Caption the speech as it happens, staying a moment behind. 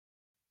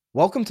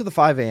Welcome to the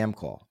 5 a.m.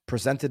 call,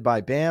 presented by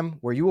BAM,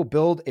 where you will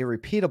build a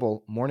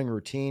repeatable morning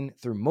routine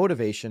through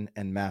motivation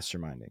and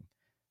masterminding.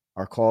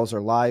 Our calls are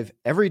live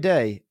every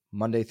day,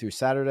 Monday through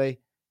Saturday.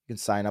 You can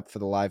sign up for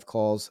the live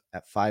calls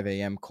at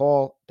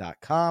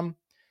 5amcall.com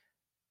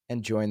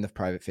and join the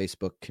private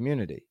Facebook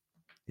community.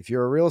 If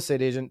you're a real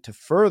estate agent to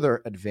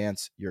further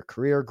advance your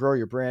career, grow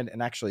your brand,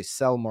 and actually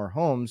sell more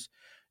homes,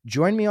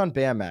 join me on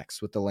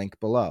BAMX with the link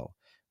below.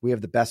 We have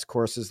the best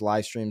courses,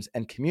 live streams,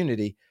 and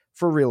community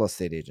for real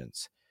estate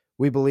agents.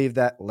 We believe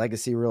that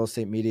legacy real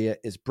estate media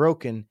is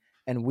broken,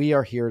 and we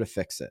are here to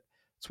fix it.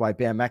 That's why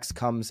BAMX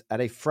comes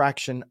at a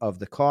fraction of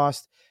the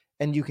cost,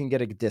 and you can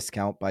get a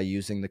discount by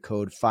using the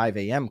code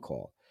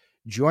 5AMCall.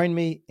 Join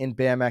me in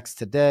BAMX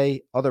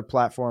today. Other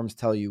platforms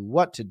tell you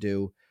what to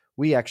do.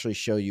 We actually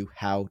show you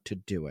how to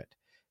do it.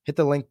 Hit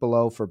the link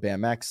below for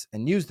BAMX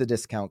and use the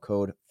discount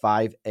code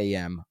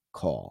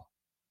 5AMCall.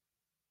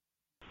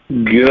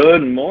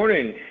 Good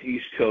morning,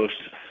 East Coast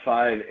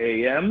 5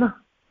 a.m.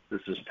 This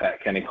is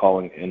Pat Kenny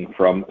calling in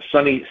from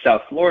sunny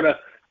South Florida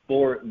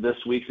for this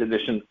week's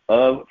edition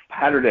of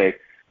Patterday.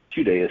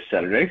 Today is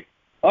Saturday,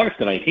 August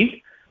the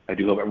 19th. I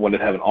do hope everyone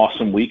did have an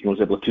awesome week and was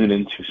able to tune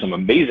into some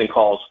amazing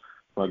calls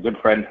from our good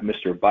friend,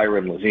 Mr.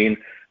 Byron Lazine.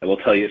 I will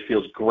tell you, it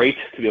feels great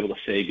to be able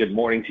to say good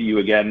morning to you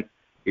again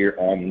here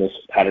on this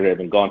Patterday. I've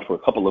been gone for a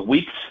couple of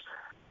weeks.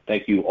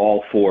 Thank you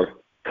all for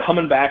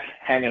coming back,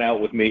 hanging out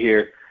with me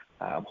here.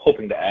 I'm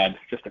hoping to add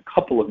just a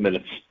couple of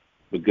minutes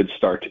of a good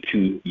start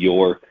to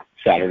your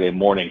Saturday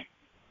morning.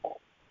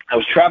 I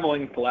was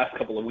traveling the last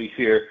couple of weeks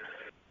here,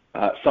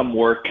 some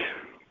work,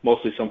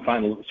 mostly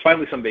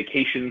finally some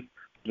vacation.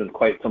 It's been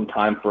quite some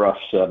time for us.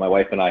 My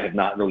wife and I have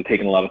not really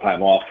taken a lot of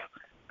time off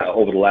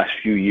over the last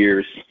few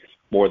years,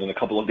 more than a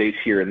couple of days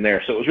here and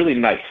there. So it was really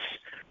nice.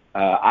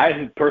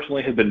 I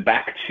personally have been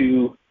back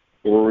to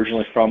where we're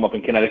originally from, up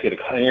in Connecticut,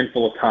 a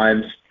handful of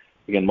times.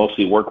 Again,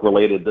 mostly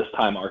work-related. This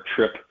time our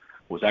trip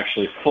was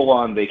actually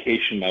full-on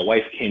vacation. My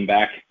wife came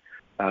back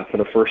for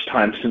the first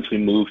time since we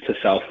moved to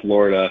South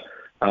Florida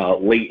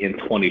late in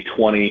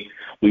 2020.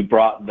 We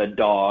brought the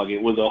dog.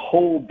 It was a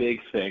whole big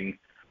thing,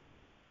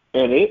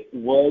 and it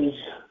was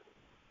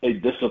a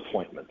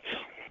disappointment.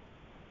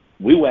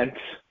 We went.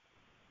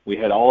 We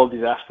had all of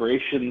these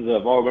aspirations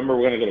of, remember,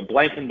 we're going to go to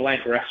blank and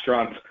blank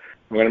restaurant.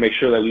 We're going to make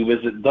sure that we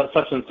visit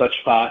such and such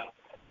spot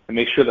and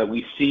make sure that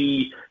we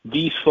see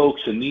these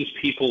folks and these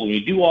people, and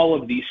we do all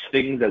of these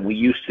things that we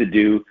used to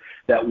do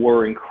that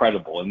were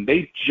incredible. And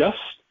they just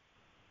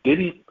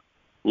didn't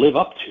live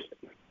up to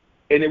it.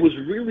 And it was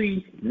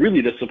really,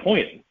 really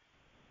disappointing.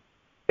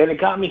 And it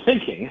got me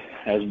thinking,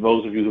 as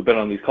those of you who've been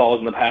on these calls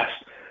in the past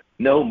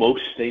know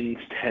most things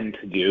tend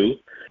to do.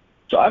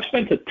 So I've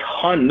spent a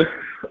ton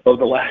of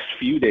the last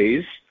few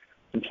days,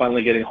 and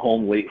finally getting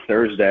home late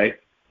Thursday,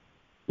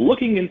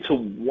 looking into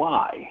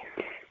why.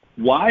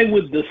 Why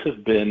would this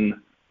have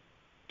been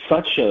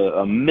such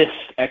a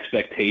missed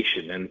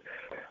expectation? And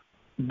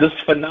this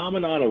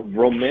phenomenon of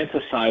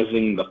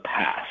romanticizing the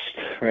past,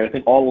 right? I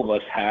think all of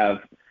us have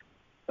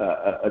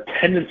a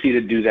tendency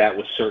to do that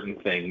with certain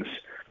things,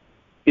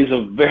 is a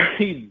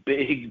very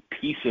big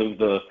piece of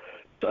a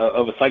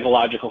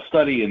psychological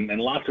study, and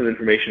lots of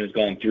information has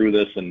gone through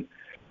this, and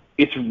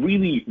it's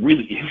really,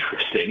 really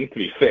interesting, to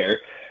be fair.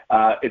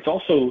 It's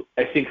also,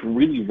 I think,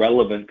 really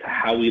relevant to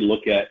how we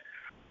look at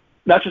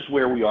not just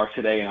where we are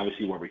today and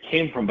obviously where we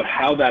came from, but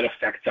how that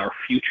affects our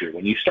future.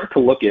 When you start to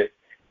look at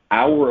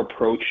our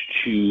approach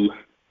to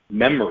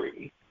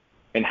memory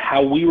and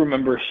how we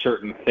remember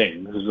certain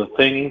things, there's a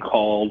thing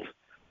called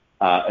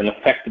an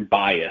affect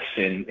bias,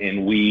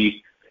 and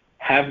we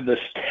have this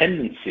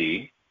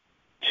tendency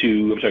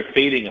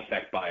fading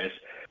affect bias.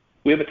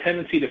 We have a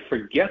tendency to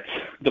forget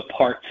the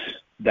parts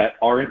that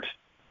aren't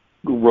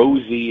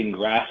rosy and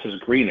grass is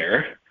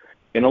greener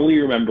and only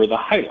remember the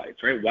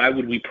highlights, right? Why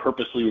would we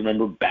purposely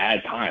remember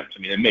bad times?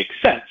 I mean, it makes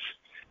sense,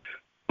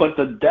 but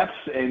the depth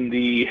and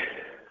the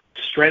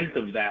strength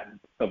of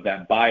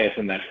that bias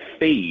and that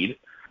fade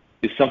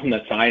is something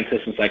that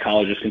scientists and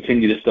psychologists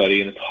continue to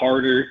study, and it's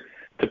harder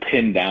to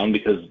pin down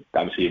because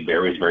obviously it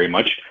varies very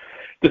much.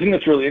 The thing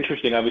that's really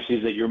interesting, obviously,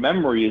 is that your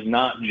memory is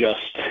not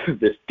just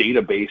this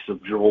database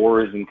of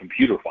drawers and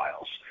computer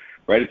files,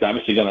 right? It's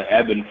obviously going to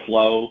ebb and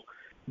flow,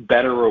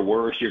 better or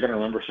worse. You're going to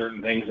remember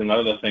certain things and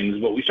other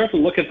things. But we start to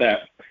look at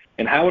that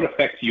and how it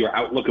affects your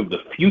outlook of the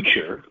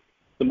future.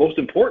 The most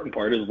important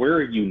part is, where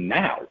are you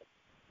now?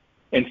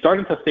 And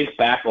starting to think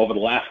back over the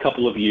last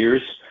couple of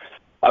years,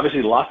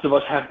 obviously lots of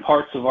us have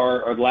parts of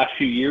our last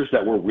few years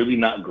that were really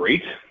not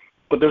great,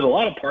 but there's a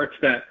lot of parts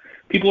that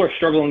people are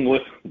struggling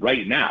with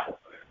right now.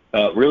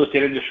 Real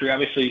estate industry,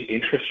 obviously,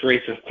 interest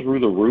rates are through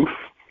the roof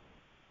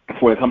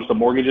when it comes to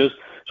mortgages.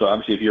 So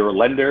obviously, if you're a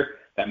lender,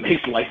 that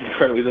makes life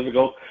incredibly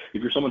difficult.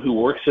 If you're someone who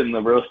works in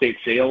the real estate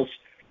sales,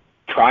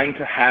 trying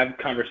to have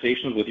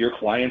conversations with your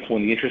clients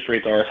when the interest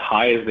rates are as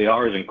high as they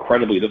are is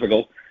incredibly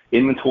difficult.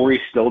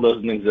 Inventory still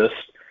doesn't exist.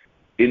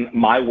 In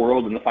my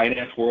world, in the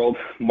finance world,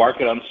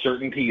 market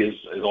uncertainty is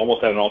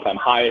almost at an all-time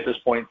high at this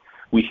point.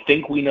 We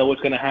think we know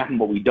what's going to happen,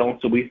 but we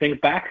don't. So we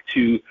think back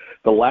to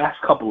the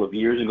last couple of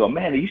years and go,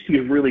 man, it used to be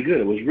really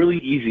good. It was really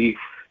easy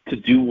to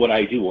do what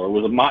I do, or it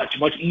was much,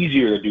 much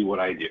easier to do what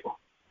I do.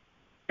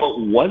 But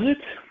was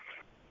it?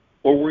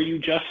 Or were you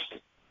just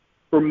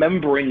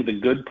remembering the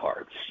good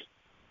parts?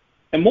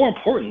 And more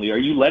importantly, are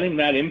you letting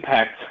that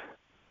impact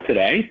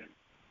today?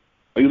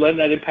 Are you letting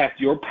that impact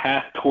your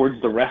path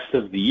towards the rest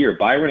of the year?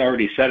 Byron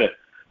already said it.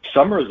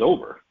 Summer is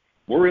over.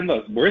 We're in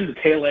the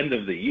tail end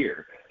of the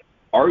year.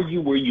 Are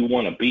you where you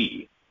want to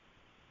be?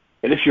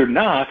 And if you're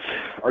not,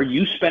 are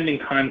you spending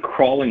time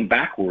crawling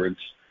backwards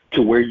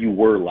to where you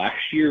were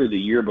last year or the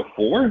year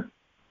before?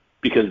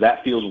 Because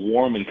that feels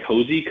warm and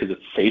cozy, because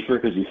it's safer,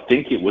 because you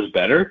think it was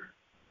better.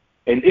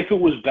 And if it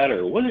was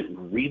better, was it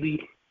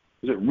really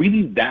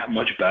that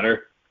much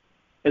better?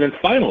 And then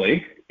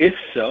finally, if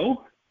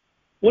so,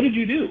 what did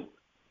you do?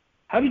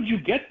 How did you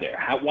get there?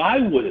 Why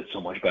was it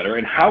so much better?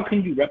 And how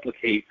can you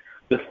replicate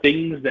the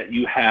things that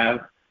you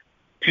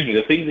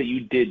the things that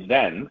you did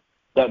then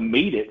that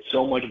made it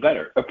so much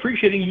better?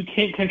 Appreciating you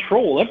can't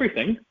control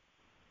everything,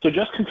 so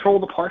just control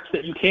the parts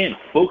that you can.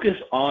 Focus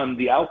on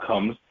the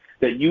outcomes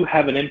that you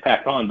have an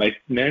impact on by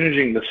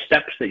managing the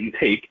steps that you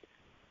take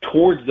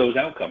towards those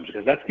outcomes,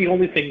 because that's the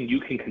only thing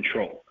you can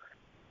control.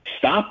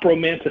 Stop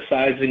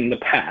romanticizing the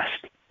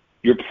past.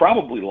 You're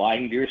probably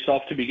lying to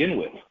yourself to begin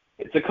with.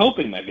 It's a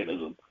coping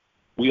mechanism.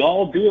 We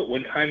all do it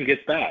when time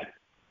gets bad.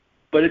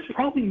 But it's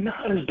probably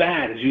not as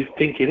bad as you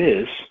think it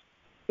is.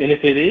 And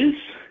if it is,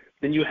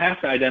 then you have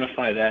to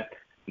identify that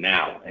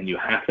now, and you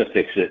have to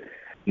fix it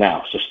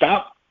now. So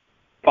stop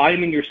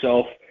finding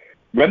yourself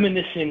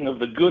reminiscing of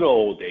the good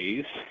old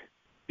days,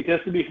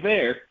 because to be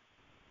fair,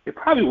 they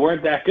probably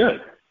weren't that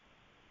good.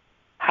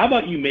 How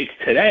about you make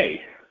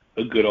today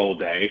a good old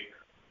day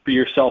for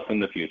yourself in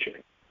the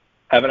future?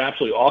 Have an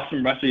absolutely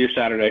awesome rest of your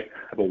Saturday.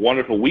 Have a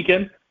wonderful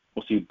weekend.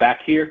 We'll see you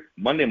back here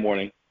Monday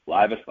morning,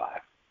 live at 5.